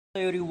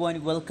Hello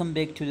everyone, welcome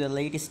back to the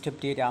latest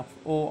update of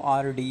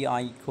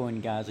ORDI coin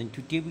guys. In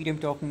today's video I'm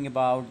talking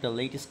about the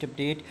latest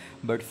update,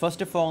 but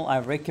first of all I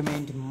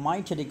recommend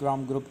my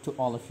telegram group to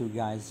all of you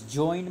guys.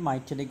 Join my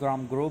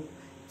telegram group.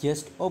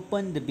 Just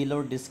open the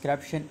below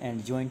description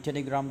and join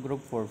telegram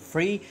group for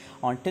free.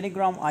 On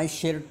telegram I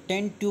share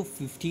 10 to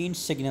 15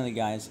 signal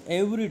guys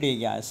every day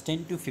guys,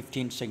 10 to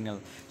 15 signal.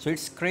 So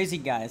it's crazy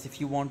guys. If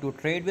you want to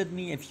trade with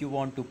me, if you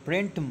want to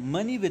print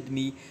money with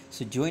me,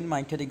 so join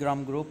my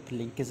telegram group.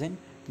 Link is in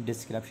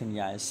description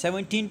guys.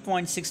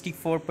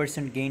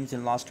 17.64% gains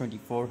in last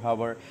 24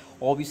 hour.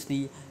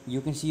 Obviously you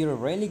can see a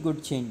really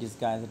good changes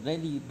guys,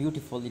 really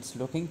beautiful. It's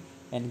looking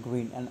and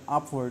green and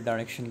upward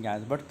direction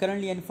guys, but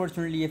currently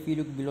unfortunately if you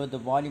look below the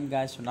volume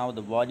guys, so now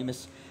the volume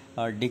is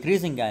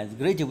decreasing guys,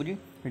 gradually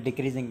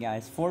decreasing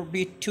guys.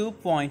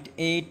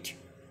 42.80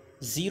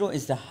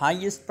 is the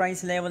highest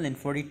price level and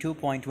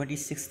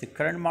 42.26 the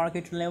current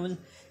market level.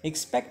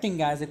 Expecting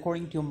guys,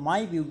 according to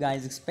my view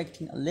guys,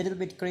 expecting a little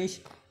bit crash,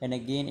 and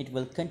again it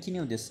will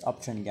continue this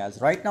uptrend guys.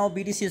 Right now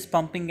BTC is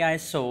pumping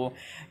guys, so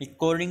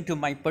according to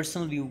my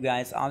personal view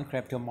guys, all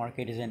crypto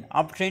market is an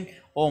uptrend.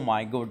 Oh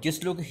my god,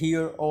 just look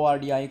here,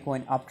 ORDI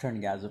coin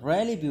uptrend guys,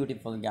 really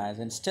beautiful guys.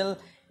 And still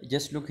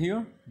just look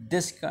here,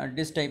 this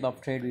type of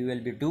trade we will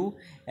be do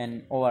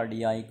and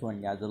ORDI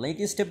coin guys. The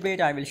latest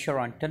update I will share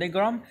on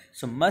telegram,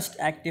 so must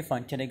active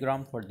on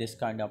telegram for this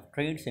kind of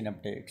trades and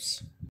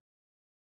updates.